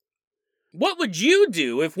What would you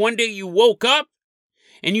do if one day you woke up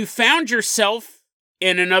and you found yourself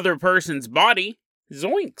in another person's body?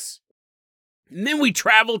 Zoinks. And then we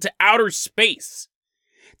travel to outer space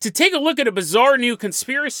to take a look at a bizarre new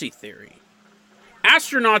conspiracy theory.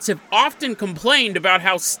 Astronauts have often complained about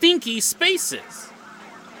how stinky space is.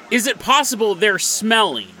 Is it possible they're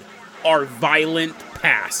smelling our violent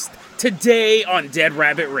past? Today on Dead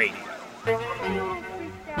Rabbit Radio.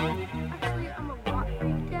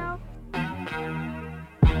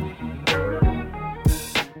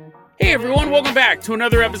 Hey everyone, welcome back to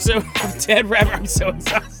another episode of Dead Rabbit. I'm so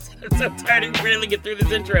exhausted. I'm so tired. I can barely get through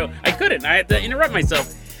this intro. I couldn't. I had to interrupt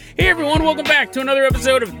myself. Hey everyone, welcome back to another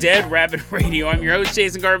episode of Dead Rabbit Radio. I'm your host,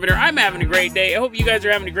 Jason Carpenter. I'm having a great day. I hope you guys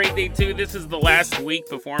are having a great day too. This is the last week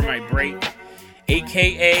before my break.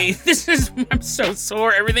 AKA, I'm so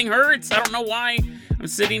sore. Everything hurts. I don't know why. I'm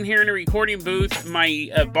sitting here in a recording booth. My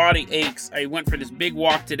body aches. I went for this big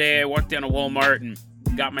walk today. I walked down to Walmart and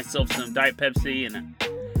got myself some Diet Pepsi and a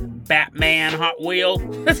Batman Hot Wheel.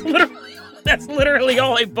 That's literally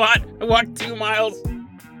all I bought. I walked 2 miles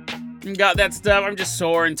and got that stuff. I'm just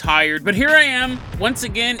sore and tired. But here I am, once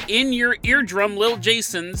again, in your eardrum, Lil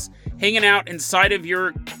Jason's, hanging out inside of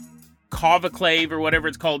your claviclave or whatever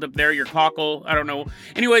it's called up there, your cockle, I don't know.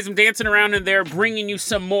 Anyways, I'm dancing around in there, bringing you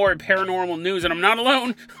some more paranormal news, and I'm not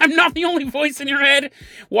alone. I'm not the only voice in your head.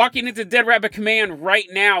 Walking into Dead Rabbit Command right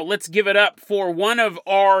now, let's give it up for one of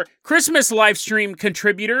our Christmas live stream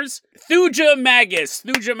contributors, Thuja Magus.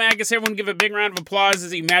 Thuja Magus, everyone give a big round of applause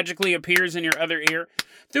as he magically appears in your other ear.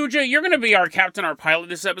 Thuja, you're going to be our captain, our pilot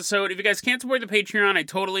this episode. If you guys can't support the Patreon, I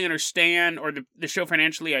totally understand, or the show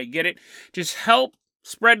financially, I get it. Just help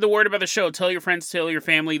spread the word about the show. Tell your friends, tell your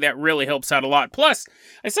family. That really helps out a lot. Plus,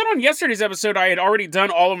 I said on yesterday's episode I had already done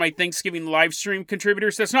all of my Thanksgiving live stream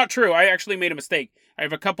contributors. That's not true. I actually made a mistake. I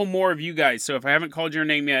have a couple more of you guys, so if I haven't called your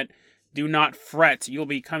name yet, do not fret. You'll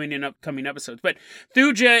be coming in upcoming episodes. But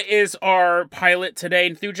Thuja is our pilot today.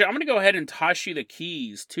 And Thuja, I'm going to go ahead and toss you the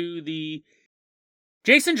keys to the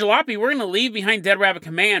Jason Jalopy. We're going to leave behind Dead Rabbit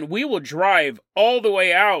Command. We will drive all the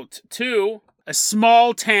way out to a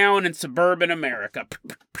small town in suburban America.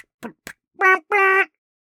 I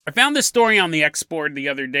found this story on the X-Board the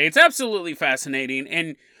other day. It's absolutely fascinating,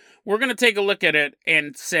 and we're going to take a look at it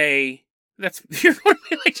and say, you're going to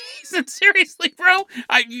be like, Jason, seriously, bro?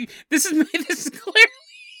 This is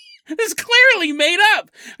clearly made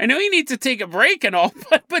up. I know you need to take a break and all,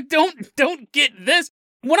 but don't get this.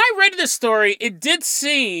 When I read this story, it did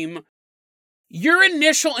seem your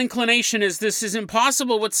initial inclination is this is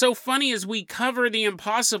impossible. What's so funny is we cover the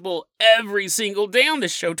impossible every single day on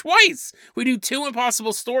this show twice. We do 2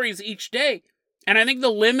 impossible stories each day. And I think the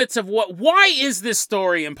limits of why is this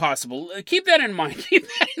story impossible? Keep that in mind. Keep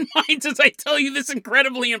that in mind as I tell you this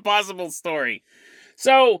incredibly impossible story.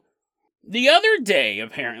 So, the other day,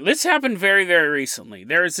 apparently, this happened very, very recently.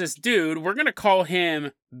 There's this dude, we're going to call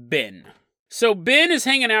him Ben. So, Ben is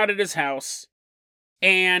hanging out at his house,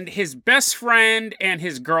 and his best friend and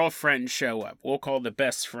his girlfriend show up. We'll call the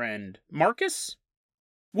best friend Marcus.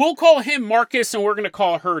 We'll call him Marcus, and we're going to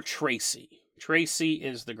call her Tracy. Tracy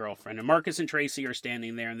is the girlfriend. And Marcus and Tracy are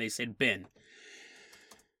standing there, and they said, Ben,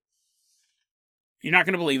 you're not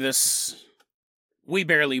going to believe this. We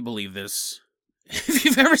barely believe this. If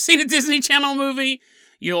you've ever seen a Disney Channel movie,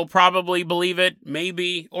 you'll probably believe it,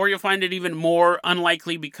 maybe, or you'll find it even more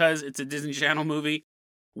unlikely because it's a Disney Channel movie.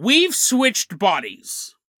 We've switched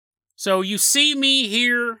bodies. So you see me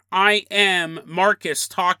here, I am Marcus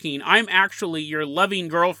talking. I'm actually your loving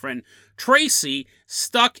girlfriend, Tracy,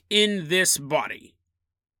 stuck in this body.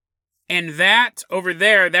 And that over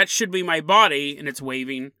there, that should be my body, and it's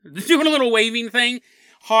waving. Doing a little waving thing.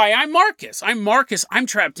 Hi, I'm Marcus. I'm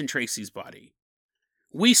trapped in Tracy's body.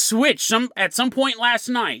 We switched at some point last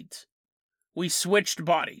night. We switched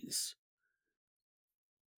bodies.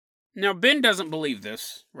 Now, Ben doesn't believe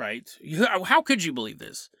this, right? How could you believe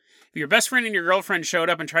this? If your best friend and your girlfriend showed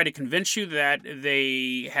up and tried to convince you that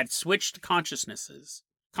they had switched consciousnesses.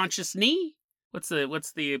 Consciousness? What's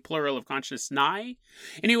the plural of consciousness?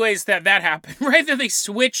 Anyways, that happened, right? That they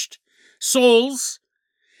switched souls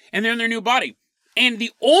and they're in their new body. And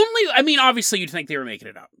obviously you'd think they were making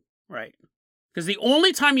it up, right? Because the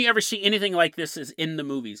only time you ever see anything like this is in the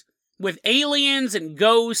movies. With aliens and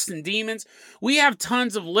ghosts and demons, we have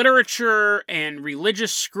tons of literature and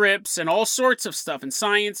religious scripts and all sorts of stuff. And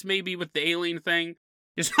science, maybe, with the alien thing.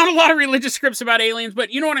 There's not a lot of religious scripts about aliens,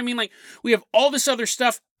 but you know what I mean? Like, we have all this other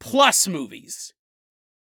stuff plus movies.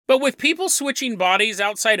 But with people switching bodies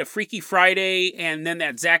outside of Freaky Friday and then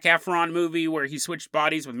that Zac Efron movie where he switched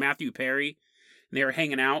bodies with Matthew Perry and they were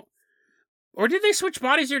hanging out, Or did they switch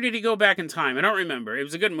bodies, or did he go back in time? I don't remember. It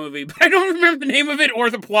was a good movie, but I don't remember the name of it or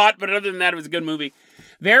the plot, but other than that, it was a good movie.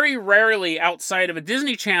 Very rarely outside of a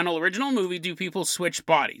Disney Channel original movie do people switch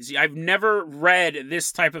bodies. I've never read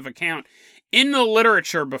this type of account in the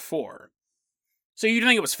literature before. So you'd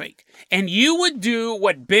think it was fake. And you would do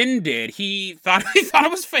what Ben did. He thought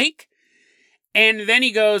it was fake. And then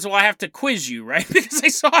he goes, well, I have to quiz you, right? Because I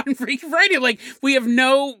saw it in Freaky Friday. Like, we have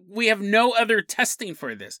no other testing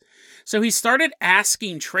for this. So he started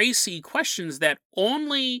asking Tracy questions that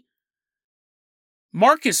only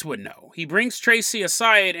Marcus would know. He brings Tracy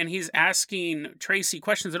aside and he's asking Tracy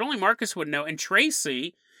questions that only Marcus would know. And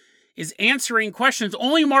Tracy is answering questions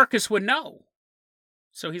only Marcus would know.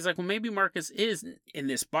 So he's like, well, maybe Marcus is in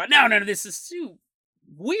this body. No, this is too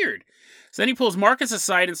weird. So then he pulls Marcus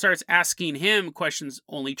aside and starts asking him questions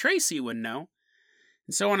only Tracy would know.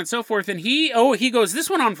 And so on and so forth. And he goes, this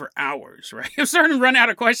went on for hours, right? I'm starting to run out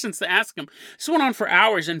of questions to ask him. This went on for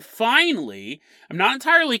hours. And finally, I'm not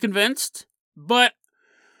entirely convinced, but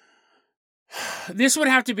this would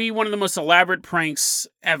have to be one of the most elaborate pranks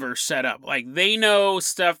ever set up. Like, they know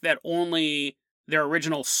stuff that only their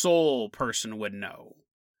original soul person would know.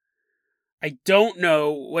 I don't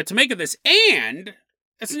know what to make of this. And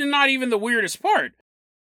that's not even the weirdest part.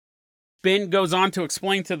 Ben goes on to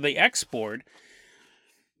explain to the X-Board,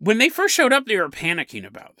 when they first showed up, they were panicking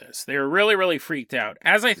about this. They were really, really freaked out,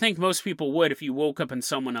 as I think most people would if you woke up in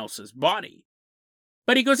someone else's body.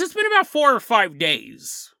 But he goes, it's been about 4 or 5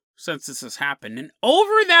 days since this has happened. And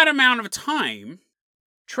over that amount of time,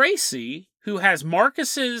 Tracy, who has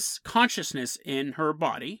Marcus's consciousness in her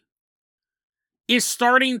body, is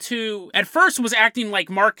starting to, at first was acting like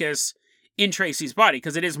Marcus in Tracy's body,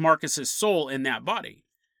 because it is Marcus's soul in that body.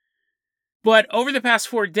 But over the past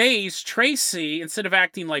 4 days, Tracy, instead of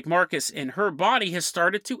acting like Marcus in her body, has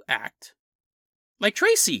started to act like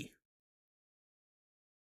Tracy.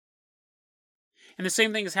 And the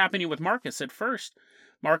same thing is happening with Marcus. At first,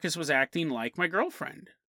 Marcus was acting like my girlfriend.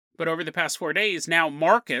 But over the past 4 days, now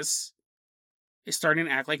Marcus is starting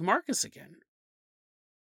to act like Marcus again.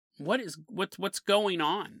 What's going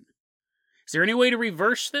on? Is there any way to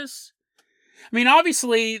reverse this? I mean,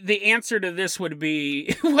 obviously, the answer to this would be,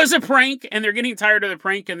 it was a prank, and they're getting tired of the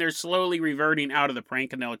prank, and they're slowly reverting out of the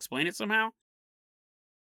prank, and they'll explain it somehow.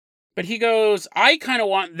 But he goes, I kind of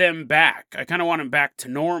want them back. I kind of want them back to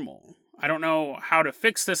normal. I don't know how to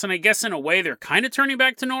fix this, and I guess in a way they're kind of turning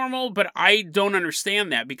back to normal, but I don't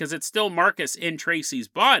understand that, because it's still Marcus in Tracy's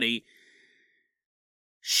body.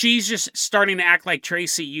 She's just starting to act like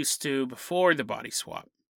Tracy used to before the body swap.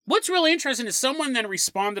 What's really interesting is someone then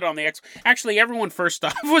responded on the X. Actually, everyone first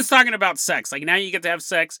off was talking about sex. Like, now you get to have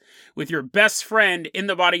sex with your best friend in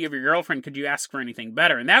the body of your girlfriend. Could you ask for anything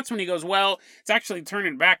better? And that's when he goes, well, it's actually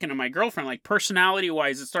turning back into my girlfriend. Like,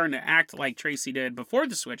 personality-wise, it's starting to act like Tracy did before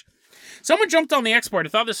the switch. Someone jumped on the X-Board. I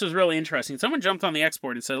thought this was really interesting. Someone jumped on the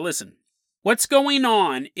X-Board and said, listen, what's going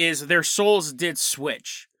on is their souls did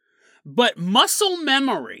switch. But muscle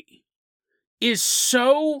memory is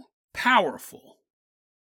so powerful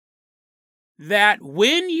that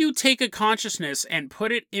when you take a consciousness and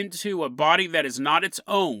put it into a body that is not its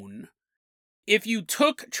own, if you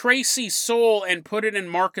took Tracy's soul and put it in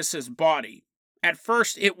Marcus's body, at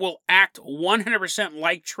first it will act 100%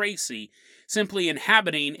 like Tracy, simply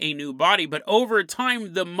inhabiting a new body. But over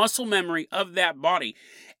time, the muscle memory of that body,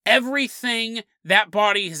 everything that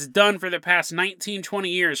body has done for the past 19, 20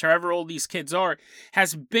 years, however old these kids are,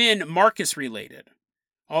 has been Marcus related.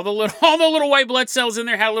 All the little white blood cells in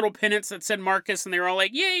there had little pennants that said Marcus, and they were all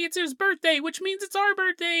like, yay, it's his birthday, which means it's our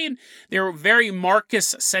birthday. And they were very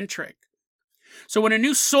Marcus-centric. So when a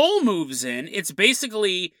new soul moves in, it's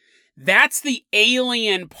basically, that's the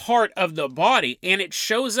alien part of the body. And it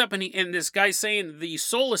shows up, and this guy's saying the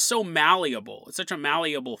soul is so malleable. It's such a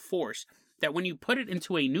malleable force that when you put it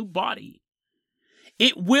into a new body,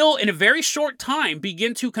 it will, in a very short time,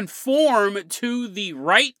 begin to conform to the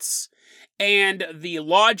rights and the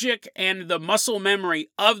logic and the muscle memory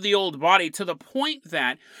of the old body, to the point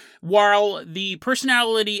that while the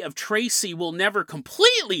personality of Tracy will never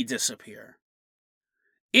completely disappear,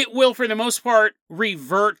 it will, for the most part,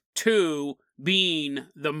 revert to being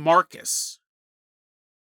the Marcus.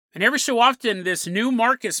 And every so often, this new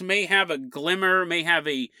Marcus may have a glimmer, may have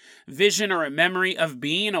a vision or a memory of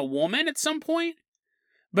being a woman at some point,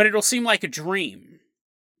 but it'll seem like a dream.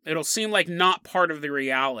 It'll seem like not part of the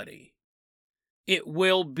reality. It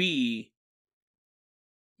will be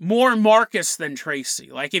more Marcus than Tracy.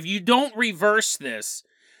 Like, if you don't reverse this,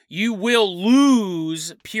 you will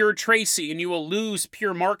lose pure Tracy and you will lose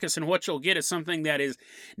pure Marcus, and what you'll get is something that is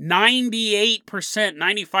 98%,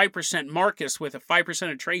 95% Marcus with a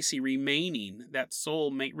 5% of Tracy remaining, that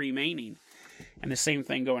soul remaining, and the same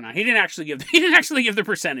thing going on. He didn't actually give the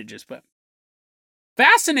percentages, but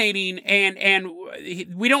fascinating, and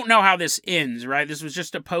we don't know how this ends, right? This was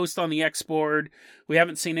just a post on the X board. We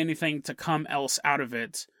haven't seen anything to come else out of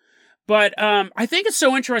it. But I think it's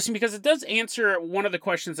so interesting because it does answer one of the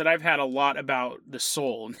questions that I've had a lot about the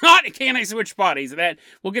soul. Not can I switch bodies? That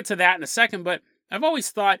we'll get to that in a second, but I've always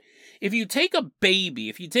thought if you take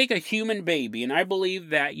a human baby, and I believe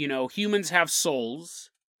that, humans have souls,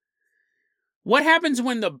 what happens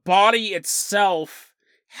when the body itself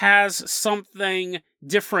has something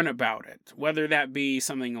different about it? Whether that be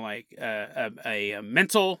something like a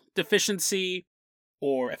mental deficiency,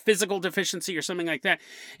 or a physical deficiency or something like that,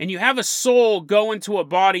 and you have a soul go into a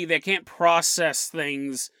body that can't process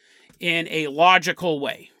things in a logical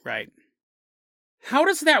way, right? How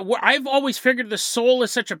does that work? I've always figured the soul is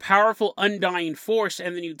such a powerful, undying force,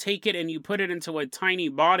 and then you take it and you put it into a tiny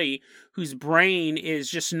body whose brain is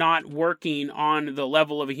just not working on the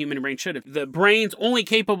level of a human brain should have. The brain's only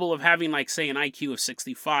capable of having, like, say, an IQ of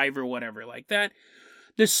 65 or whatever like that.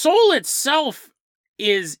 The soul itself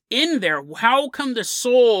is in there. How come the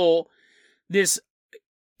soul, this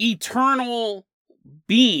eternal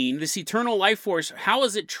being, this eternal life force, how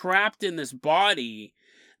is it trapped in this body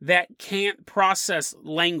that can't process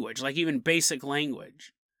language, like even basic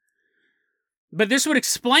language? But this would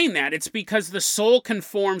explain that. It's because the soul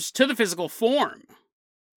conforms to the physical form.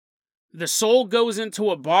 The soul goes into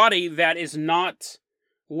a body that is not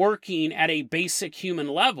working at a basic human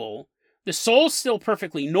level. The soul's still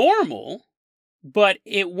perfectly normal, but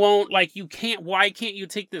it won't, why can't you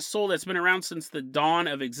take this soul that's been around since the dawn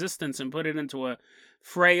of existence and put it into a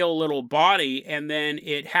frail little body and then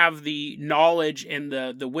it have the knowledge and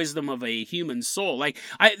the wisdom of a human soul?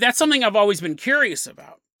 That's something I've always been curious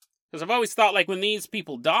about. Because I've always thought, when these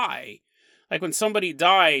people die, when somebody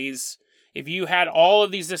dies, if you had all of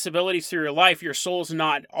these disabilities through your life, your soul's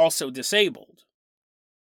not also disabled.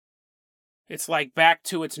 It's back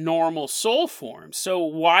to its normal soul form. So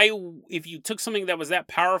why, if you took something that was that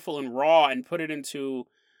powerful and raw and put it into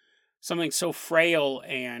something so frail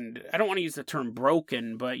and, I don't want to use the term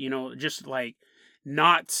broken, but, just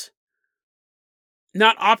not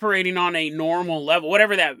operating on a normal level,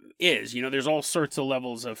 whatever that is, there's all sorts of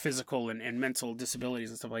levels of physical and mental disabilities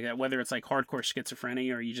and stuff like that, whether it's hardcore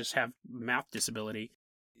schizophrenia or you just have math disability.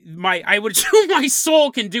 I would assume my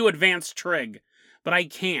soul can do advanced trig, but I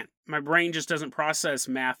can't. My brain just doesn't process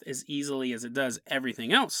math as easily as it does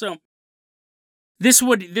everything else. So this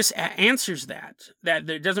answers that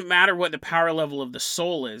it doesn't matter what the power level of the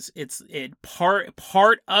soul is.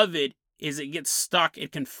 Part of it is it gets stuck.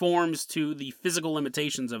 It conforms to the physical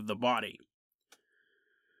limitations of the body.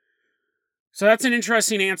 So that's an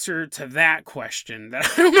interesting answer to that question that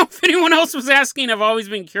I don't know if anyone else was asking. I've always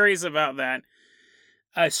been curious about that.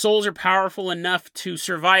 Souls are powerful enough to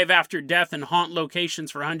survive after death and haunt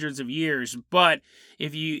locations for hundreds of years. But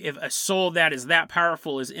if a soul that is that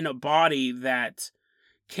powerful is in a body that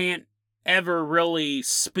can't ever really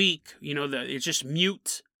speak, it's just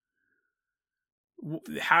mute.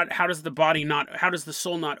 How does the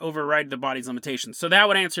soul not override the body's limitations? So that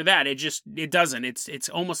would answer that. It doesn't. It's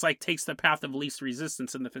almost takes the path of least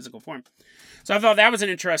resistance in the physical form. So I thought that was an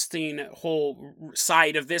interesting whole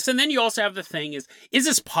side of this. And then you also have the thing is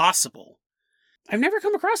this possible? I've never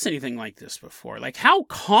come across anything like this before. How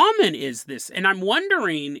common is this? And I'm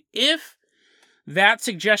wondering if that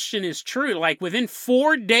suggestion is true. Within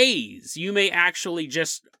 4 days, you may actually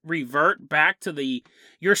just revert back to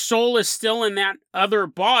your soul is still in that other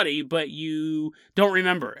body, but you don't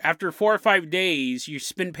remember. After 4 or 5 days,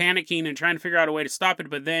 you've been panicking and trying to figure out a way to stop it,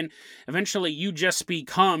 but then eventually you just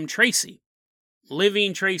become Tracy,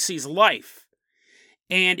 living Tracy's life.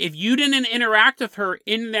 And if you didn't interact with her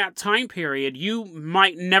in that time period, you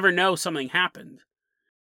might never know something happened.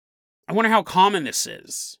 I wonder how common this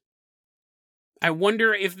is. I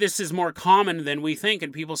wonder if this is more common than we think,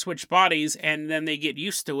 and people switch bodies, and then they get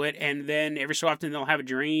used to it, and then every so often they'll have a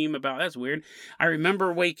dream about, that's weird. I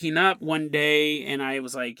remember waking up one day, and I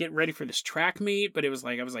was getting ready for this track meet, but it was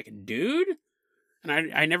I was a dude,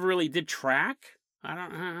 and I never really did track. I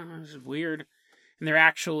don't know, it was weird. And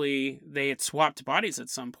they had swapped bodies at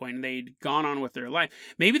some point, and they'd gone on with their life.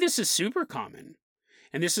 Maybe this is super common.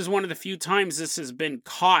 And this is one of the few times this has been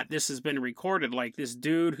caught, this has been recorded. This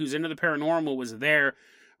dude who's into the paranormal was there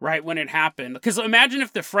right when it happened. Because imagine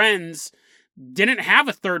if the friends didn't have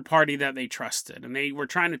a third party that they trusted, and they were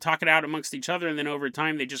trying to talk it out amongst each other, and then over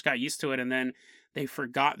time they just got used to it, and then they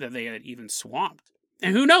forgot that they had even swapped.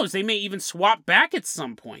 And who knows, they may even swap back at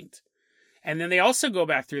some point. And then they also go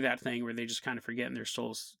back through that thing where they just kind of forget and their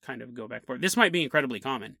souls kind of go back forward. This might be incredibly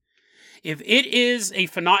common. If it is a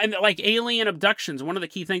phenomenon, like alien abductions, one of the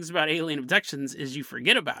key things about alien abductions is you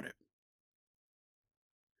forget about it.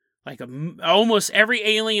 Like almost every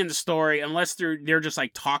alien story, unless they're just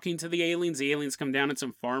like talking to the aliens come down and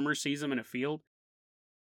some farmer sees them in a field.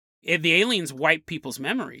 If the aliens wipe people's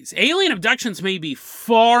memories. Alien abductions may be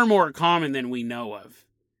far more common than we know of.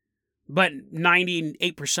 But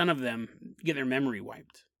 98% of them get their memory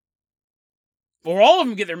wiped. Or all of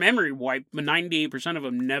them get their memory wiped, but 98% of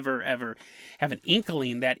them never, ever have an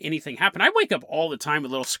inkling that anything happened. I wake up all the time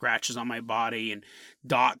with little scratches on my body and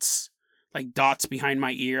dots, like dots behind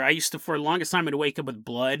my ear. I used to, for the longest time, I'd wake up with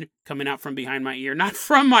blood coming out from behind my ear. Not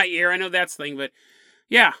from my ear, I know that's the thing, but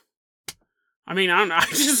yeah. I mean, I don't know. I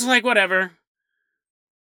just like, whatever.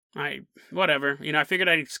 Whatever. You know, I figured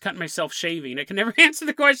I'd cut myself shaving. I can never answer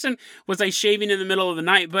the question, was I shaving in the middle of the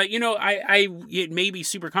night? But, you know, it may be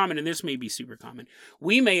super common, and this may be super common.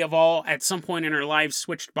 We may have all, at some point in our lives,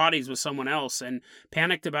 switched bodies with someone else and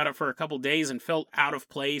panicked about it for a couple days and felt out of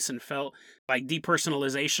place and felt like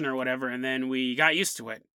depersonalization or whatever, and then we got used to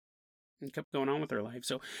it and kept going on with our life.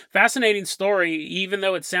 So, fascinating story, even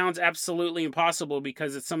though it sounds absolutely impossible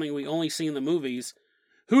because it's something we only see in the movies.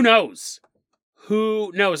 Who knows?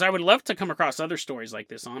 Who knows? I would love to come across other stories like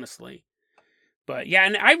this, honestly. But yeah,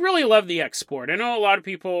 and I really love the export. I know a lot of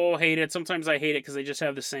people hate it. Sometimes I hate it because they just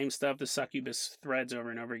have the same stuff, the succubus threads over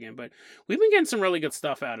and over again. But we've been getting some really good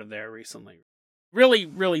stuff out of there recently. Really,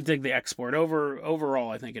 really dig the export. Overall,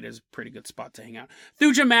 I think it is a pretty good spot to hang out.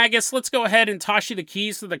 Thuja Magus, let's go ahead and toss you the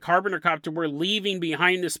keys to the Carpenter Copter. We're leaving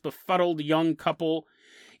behind this befuddled young couple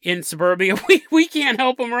in suburbia. We can't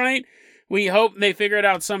help them, right? We hope they figure it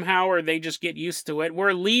out somehow or they just get used to it.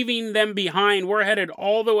 We're leaving them behind. We're headed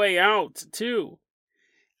all the way out to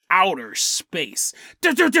outer space.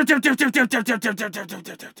 I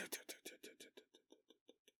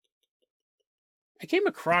came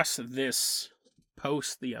across this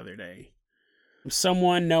post the other day.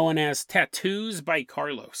 Someone known as Tattoos by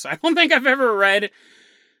Carlos. I don't think I've ever read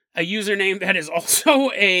a username that is also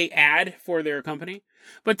a ad for their company.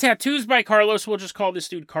 But Tattoos by Carlos, we'll just call this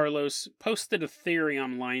dude Carlos, posted a theory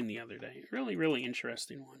online the other day. Really, really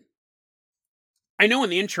interesting one. I know in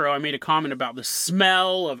the intro I made a comment about the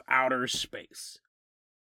smell of outer space.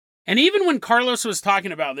 And even when Carlos was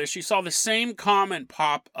talking about this, you saw the same comment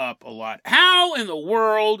pop up a lot. How in the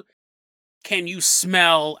world can you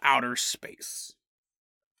smell outer space?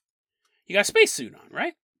 You got a spacesuit on,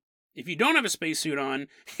 right? If you don't have a spacesuit on,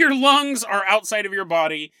 your lungs are outside of your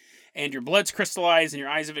body, and your blood's crystallized, and your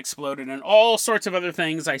eyes have exploded, and all sorts of other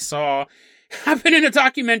things I saw happen in a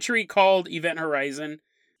documentary called Event Horizon.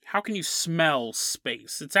 How can you smell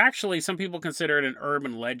space? It's actually, some people consider it an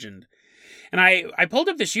urban legend. And I pulled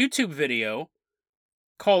up this YouTube video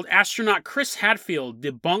called Astronaut Chris Hadfield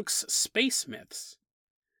Debunks Space Myths.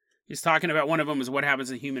 He's talking about, one of them is what happens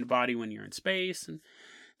in the human body when you're in space, and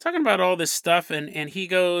talking about all this stuff, and he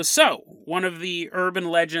goes, so, one of the urban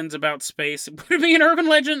legends about space, would it be an urban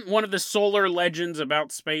legend? One of the solar legends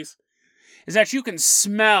about space is that you can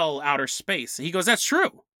smell outer space. He goes, that's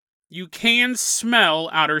true. You can smell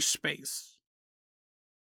outer space.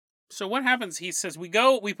 So what happens, he says, we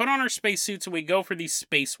put on our spacesuits and we go for these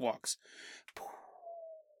spacewalks.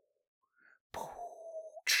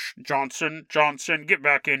 Johnson, get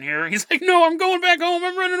back in here. He's like, no, I'm going back home.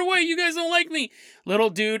 I'm running away. You guys don't like me. Little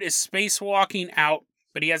dude is spacewalking out,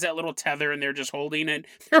 but he has that little tether and they're just holding it.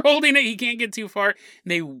 They're holding it. He can't get too far.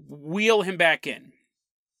 And they wheel him back in.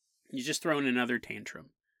 He's just throwing another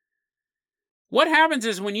tantrum. What happens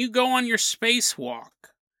is when you go on your spacewalk,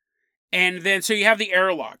 and then, so you have the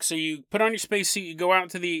airlock. So you put on your spacesuit, you go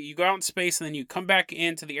out in space, and then you come back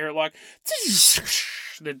into the airlock.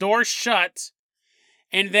 The door's shut.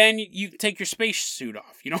 And then you take your spacesuit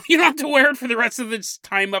off. You don't have to wear it for the rest of the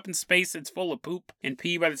time up in space. It's full of poop and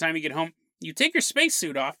pee by the time you get home. You take your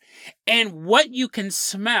spacesuit off, and what you can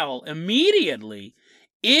smell immediately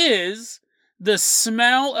is the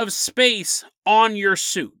smell of space on your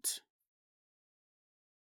suit.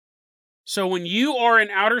 So when you are in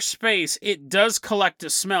outer space, it does collect a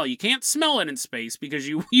smell. You can't smell it in space because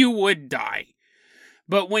you would die.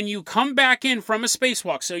 But when you come back in from a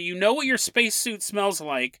spacewalk, so you know what your spacesuit smells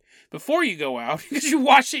like before you go out, because you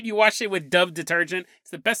wash it with Dove detergent. It's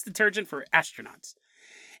the best detergent for astronauts.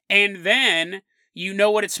 And then you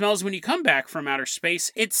know what it smells when you come back from outer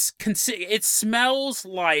space. It smells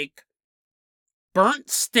like burnt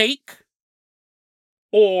steak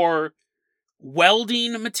or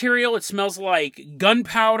welding material. It smells like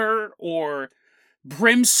gunpowder or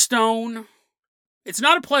brimstone. It's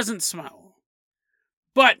not a pleasant smell,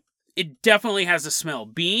 but it definitely has a smell.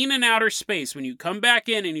 Being in outer space, when you come back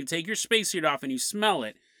in and you take your spacesuit off and you smell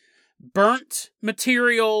it, burnt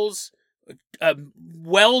materials,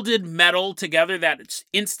 welded metal together, that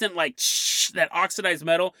instant, like, that oxidized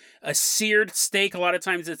metal, a seared steak. A lot of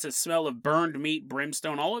times it's a smell of burned meat,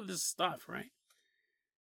 brimstone, all of this stuff, right?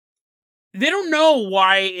 They don't know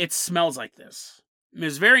why it smells like this.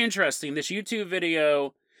 It's very interesting. This YouTube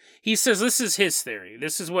video, he says this is his theory.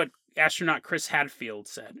 This is what astronaut Chris Hadfield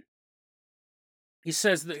said. He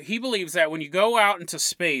says that he believes that when you go out into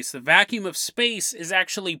space, the vacuum of space is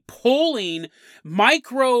actually pulling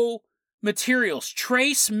micro materials,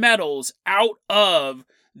 trace metals out of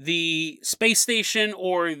the space station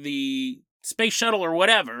or the space shuttle or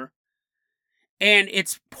whatever, and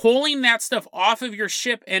it's pulling that stuff off of your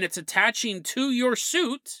ship and it's attaching to your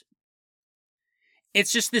suit.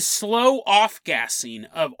 It's just this slow off-gassing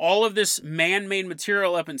of all of this man-made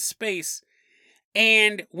material up in space.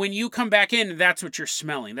 And when you come back in, that's what you're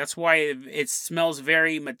smelling. That's why it smells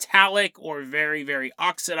very metallic or very, very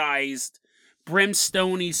oxidized,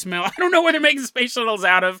 brimstone-y smell. I don't know what they're making space shuttles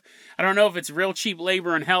out of. I don't know if it's real cheap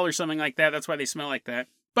labor in hell or something like that. That's why they smell like that.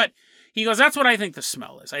 But he goes, that's what I think the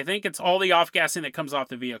smell is. I think it's all the off-gassing that comes off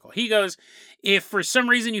the vehicle. He goes, if for some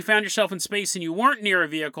reason you found yourself in space and you weren't near a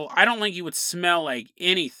vehicle, I don't think you would smell like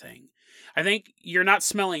anything. I think you're not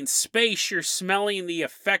smelling space, you're smelling the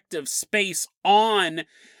effect of space on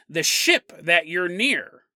the ship that you're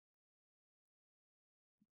near.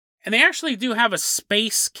 And they actually do have a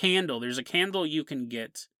space candle. There's a candle you can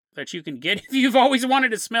get if you've always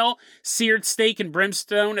wanted to smell seared steak and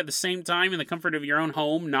brimstone at the same time in the comfort of your own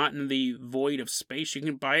home, not in the void of space. You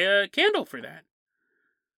can buy a candle for that.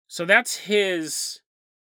 So that's his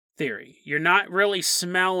theory. You're not really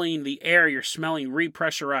smelling the air, you're smelling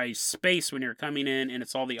repressurized space when you're coming in, and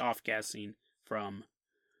it's all the off-gassing from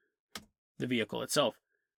the vehicle itself.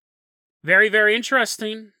 Very, very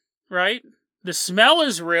interesting, right? The smell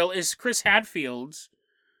is real. Is Chris Hadfield's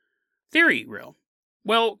theory real?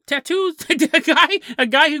 Well, tattoos, a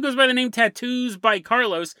guy who goes by the name Tattoos by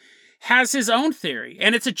Carlos has his own theory,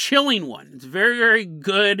 and it's a chilling one. It's a very, very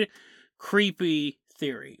good, creepy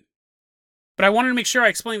theory. But I wanted to make sure I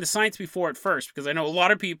explained the science before it first, because I know a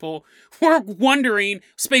lot of people were wondering,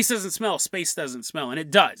 space doesn't smell, and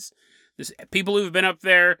it does. People who've been up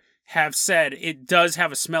there have said it does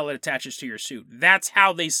have a smell that attaches to your suit. That's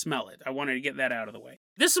how they smell it. I wanted to get that out of the way.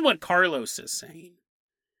 This is what Carlos is saying.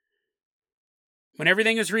 When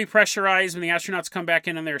everything is repressurized, when the astronauts come back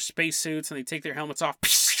in their spacesuits and they take their helmets off,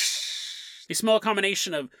 they smell a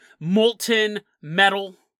combination of molten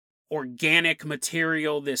metal, organic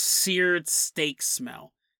material, this seared steak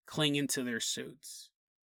smell clinging to their suits.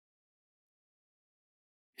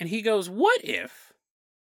 And he goes, what if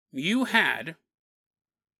you had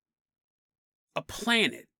a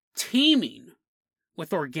planet teeming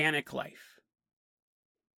with organic life?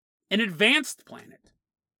 An advanced planet.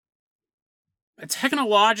 A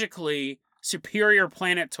technologically superior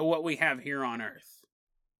planet to what we have here on Earth.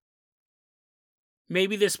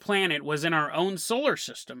 Maybe this planet was in our own solar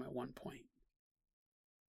system at one point.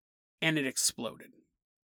 And it exploded.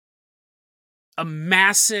 A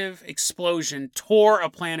massive explosion tore a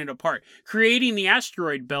planet apart, creating the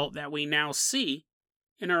asteroid belt that we now see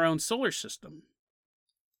in our own solar system.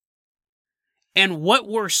 And what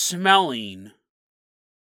we're smelling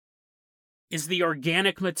is the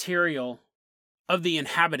organic material of the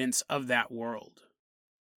inhabitants of that world,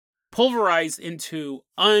 pulverized into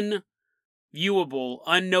unviewable,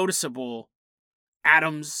 unnoticeable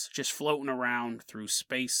atoms just floating around through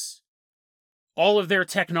space. All of their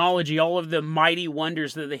technology, all of the mighty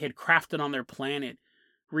wonders that they had crafted on their planet,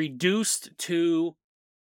 reduced to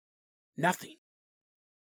nothing.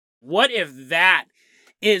 What if that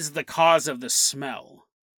is the cause of the smell?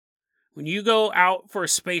 When you go out for a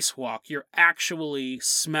spacewalk, you're actually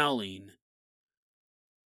smelling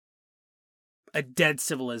a dead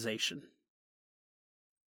civilization.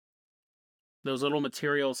 Those little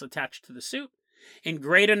materials attached to the suit in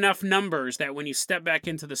great enough numbers that when you step back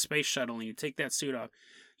into the space shuttle and you take that suit off,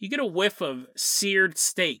 you get a whiff of seared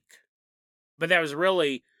steak. But that was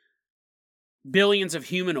really billions of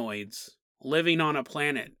humanoids living on a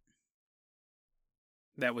planet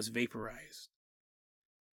that was vaporized.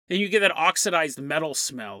 And you get that oxidized metal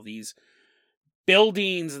smell, these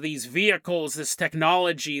buildings, these vehicles, this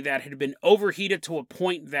technology that had been overheated to a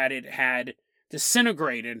point that it had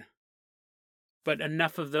disintegrated, but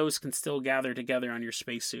enough of those can still gather together on your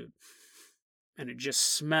spacesuit. And it just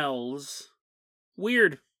smells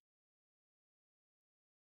weird.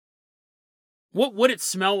 What would it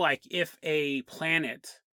smell like if a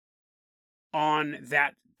planet on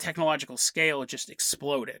that technological scale just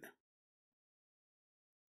exploded?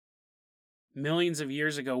 Millions of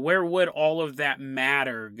years ago, where would all of that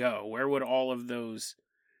matter go? Where would all of those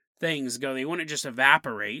things go? They wouldn't just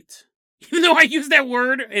evaporate. Even though I use that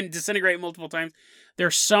word and disintegrate multiple times,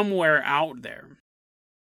 they're somewhere out there.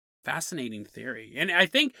 Fascinating theory. And I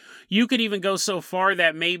think you could even go so far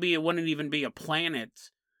that maybe it wouldn't even be a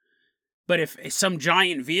planet, but if some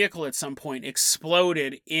giant vehicle at some point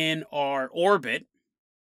exploded in our orbit,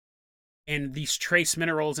 and these trace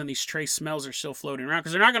minerals and these trace smells are still floating around,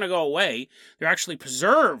 because they're not going to go away. They're actually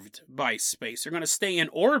preserved by space. They're going to stay in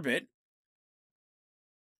orbit.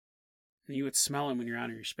 And you would smell them when you're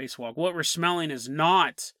out on your spacewalk. What we're smelling is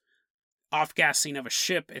not off-gassing of a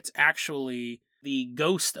ship. It's actually the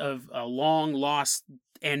ghost of a long-lost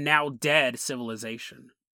and now dead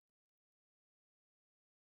civilization.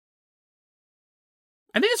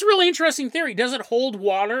 I think it's a really interesting theory. Does it hold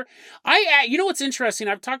water? You know what's interesting?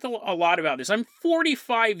 I've talked a lot about this. I'm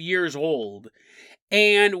 45 years old.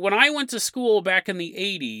 And when I went to school back in the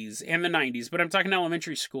 80s and the 90s, but I'm talking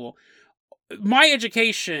elementary school, my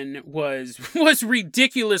education was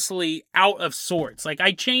ridiculously out of sorts. Like,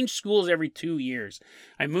 I changed schools every 2 years.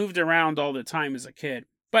 I moved around all the time as a kid.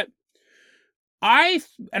 But I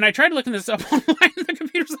tried looking this up online. The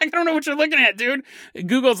computer's like, I don't know what you're looking at, dude.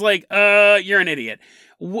 Google's like, you're an idiot.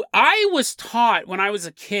 I was taught when I was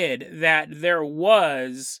a kid that there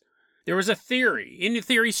was a theory, and the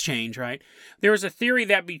theories change, right? There was a theory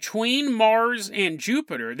that between Mars and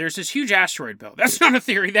Jupiter, there's this huge asteroid belt. That's not a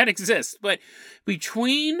theory, that exists. But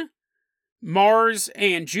between Mars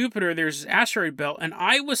and Jupiter, there's an asteroid belt, and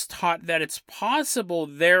I was taught that it's possible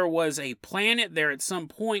there was a planet there at some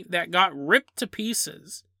point that got ripped to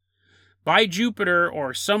pieces by Jupiter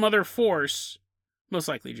or some other force, most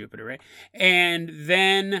likely Jupiter, right? And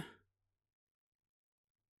then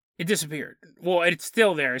it disappeared. Well, it's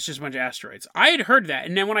still there. It's just a bunch of asteroids. I had heard that.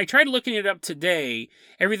 And then when I tried looking it up today,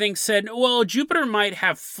 everything said, well, Jupiter might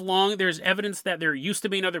have flung. There's evidence that there used to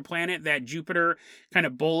be another planet that Jupiter kind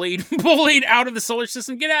of bullied out of the solar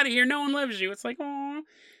system. Get out of here. No one loves you. It's like, oh,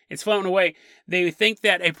 it's floating away. They think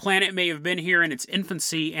that a planet may have been here in its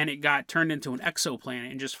infancy and it got turned into an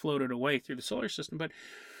exoplanet and just floated away through the solar system. But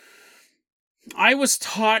I was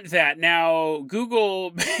taught that. Now,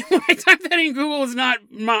 Google, when I type that in, Google is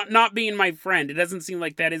not being my friend. It doesn't seem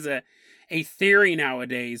like that is a theory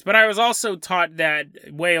nowadays. But I was also taught that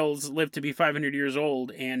whales live to be 500 years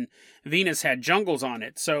old and Venus had jungles on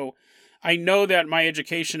it. So I know that my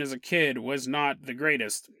education as a kid was not the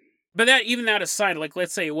greatest. But even that aside, like,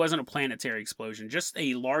 let's say it wasn't a planetary explosion, just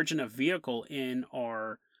a large enough vehicle in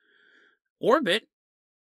our orbit.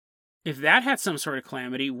 If that had some sort of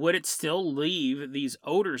calamity, would it still leave these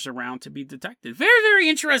odors around to be detected? Very, very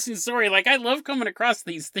interesting story. Like, I love coming across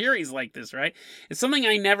these theories like this, right? It's something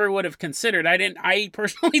I never would have considered. I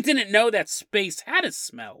personally didn't know that space had a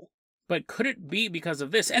smell. But could it be because of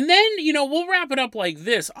this? And then, we'll wrap it up like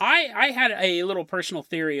this. I had a little personal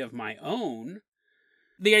theory of my own.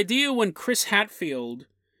 The idea when Chris Hadfield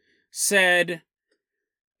said,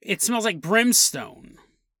 it smells like brimstone.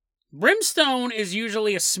 Brimstone is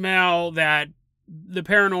usually a smell that the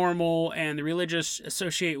paranormal and the religious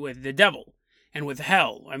associate with the devil and with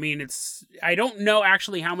hell. I mean, I don't know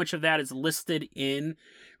actually how much of that is listed in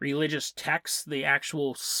religious texts, the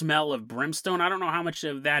actual smell of brimstone. I don't know how much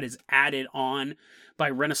of that is added on by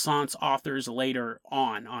Renaissance authors later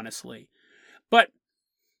on, honestly. But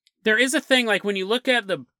there is a thing, like when you look at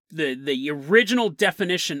the original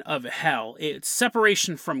definition of hell, it's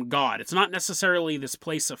separation from God. It's not necessarily this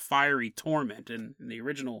place of fiery torment in the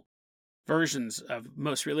original versions of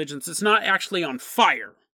most religions. It's not actually on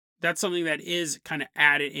fire. That's something that is kind of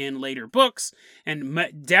added in later books and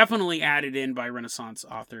definitely added in by Renaissance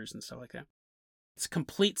authors and stuff like that. It's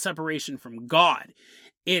complete separation from God.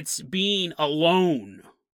 It's being alone.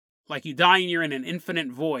 Like you die and you're in an infinite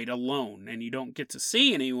void alone and you don't get to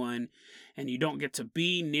see anyone and you don't get to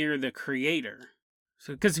be near the creator.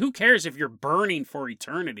 So, because who cares if you're burning for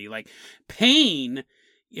eternity? Like, pain,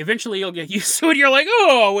 eventually you'll get used to it. You're like,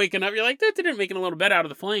 oh, waking up. You're like, that didn't make a little bed out of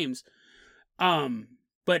the flames.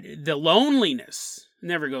 But the loneliness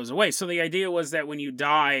never goes away. So the idea was that when you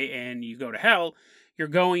die and you go to hell, you're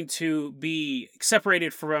going to be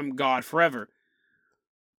separated from God forever.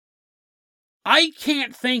 I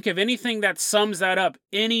can't think of anything that sums that up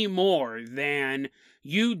any more than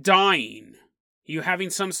you dying, you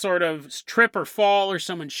having some sort of trip or fall, or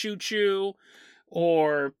someone shoot you,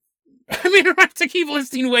 or, I mean, I have to keep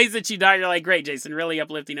listing ways that you die. You're like, great, Jason, really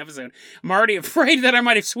uplifting episode. I'm already afraid that I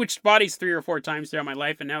might have switched bodies 3 or 4 times throughout my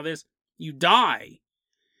life, and now this. You die.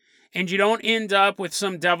 And you don't end up with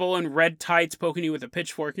some devil in red tights poking you with a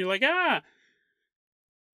pitchfork. You're like,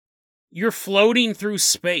 you're floating through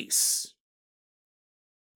space.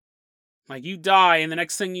 Like, you die, and the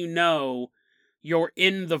next thing you know, you're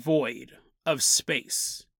in the void of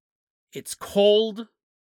space. It's cold,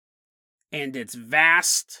 and it's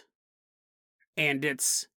vast, and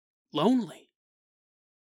it's lonely.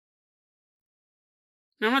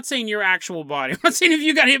 Now, I'm not saying your actual body. I'm not saying if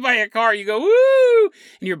you got hit by a car, you go, woo,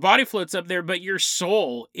 and your body floats up there, but your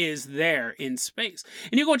soul is there in space.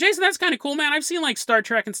 And you go, Jason, that's kind of cool, man. I've seen, like, Star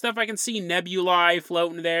Trek and stuff. I can see nebulae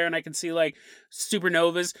floating there, and I can see, like,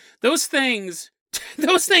 supernovas. Those things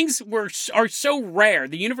are so rare.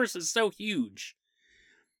 The universe is so huge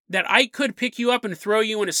that I could pick you up and throw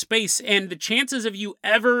you into space, and the chances of you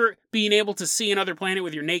ever being able to see another planet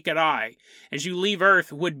with your naked eye as you leave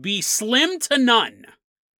Earth would be slim to none.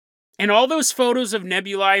 And all those photos of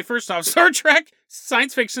nebulae, first off, Star Trek,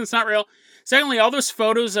 science fiction, it's not real. Secondly, all those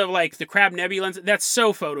photos of, like, the Crab Nebula, that's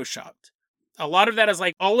so photoshopped. A lot of that is,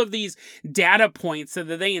 like, all of these data points that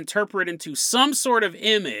they interpret into some sort of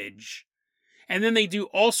image. And then they do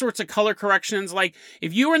all sorts of color corrections. Like,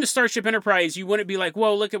 if you were in the Starship Enterprise, you wouldn't be like,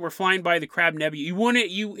 whoa, look we're flying by the Crab Nebula.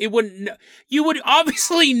 You would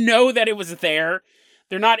obviously know that it was there.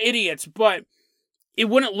 They're not idiots, but it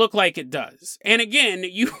wouldn't look like it does. And again,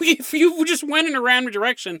 if you just went in a random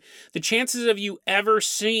direction, the chances of you ever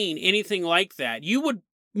seeing anything like that, you would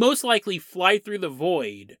most likely fly through the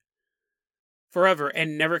void forever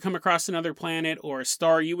and never come across another planet or a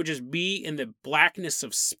star. You would just be in the blackness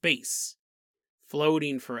of space,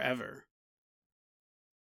 floating forever.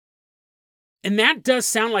 And that does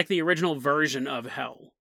sound like the original version of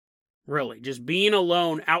hell. Really, just being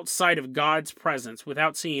alone outside of God's presence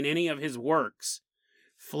without seeing any of his works.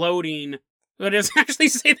 Floating. But it doesn't actually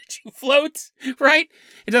say that you float, right?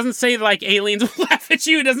 It doesn't say, like, aliens will laugh at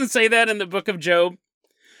you. It doesn't say that in the book of Job.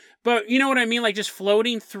 But you know what I mean? Like, just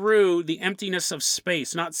floating through the emptiness of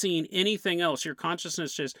space, not seeing anything else. Your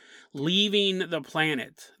consciousness just leaving the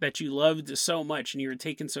planet that you loved so much and you were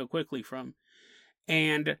taken so quickly from.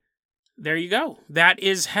 And there you go. That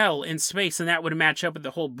is hell in space. And that would match up with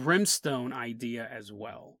the whole brimstone idea as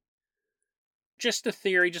well. Just a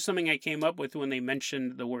theory, just something I came up with when they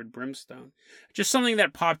mentioned the word brimstone. Just something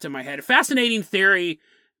that popped in my head. A fascinating theory.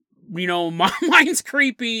 You know, mine's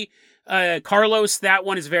creepy. Carlos, that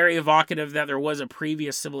one is very evocative that there was a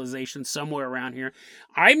previous civilization somewhere around here.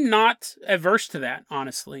 I'm not averse to that,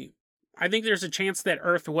 honestly. I think there's a chance that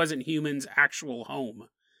Earth wasn't humans' actual home.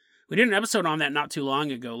 We did an episode on that not too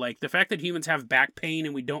long ago. Like, the fact that humans have back pain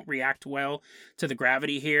and we don't react well to the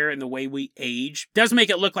gravity here and the way we age does make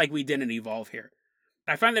it look like we didn't evolve here.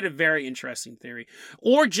 I find that a very interesting theory.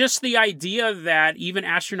 Or just the idea that even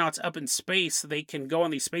astronauts up in space, they can go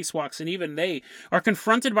on these spacewalks, and even they are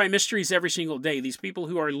confronted by mysteries every single day. These people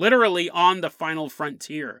who are literally on the final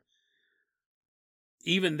frontier.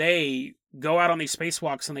 Even they go out on these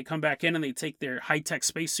spacewalks and they come back in and they take their high-tech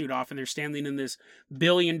spacesuit off and they're standing in this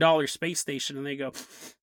billion-dollar space station and they go,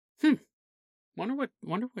 wonder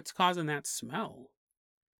what's causing that smell.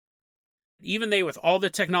 Even they, with all the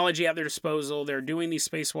technology at their disposal, they're doing these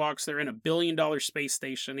spacewalks, they're in a billion-dollar space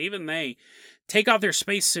station, even they take off their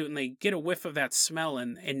spacesuit and they get a whiff of that smell,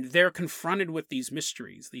 and they're confronted with these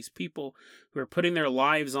mysteries, these people who are putting their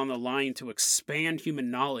lives on the line to expand human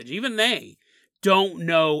knowledge. Even they don't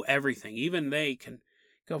know everything. Even they can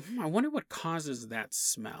go, I wonder what causes that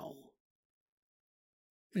smell.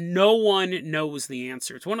 No one knows the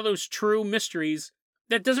answer. It's one of those true mysteries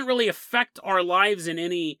that doesn't really affect our lives in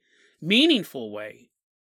any meaningful way,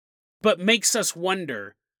 but makes us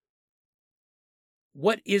wonder,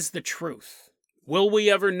 what is the truth? Will we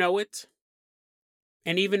ever know it?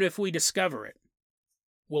 And even if we discover it,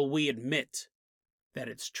 will we admit that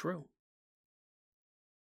it's true?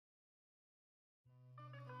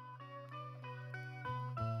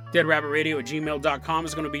 DeadRabbitRadio@gmail.com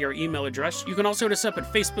is going to be our email address. You can also hit us up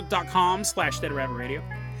at Facebook.com/DeadRabbitRadio.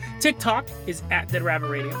 TikTok is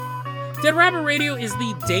 @DeadRabbitRadio. Dead Rabbit Radio is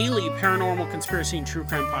the daily paranormal, conspiracy, and true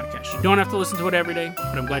crime podcast. You don't have to listen to it every day,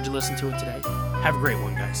 but I'm glad you listened to it today. Have a great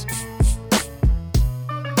one, guys.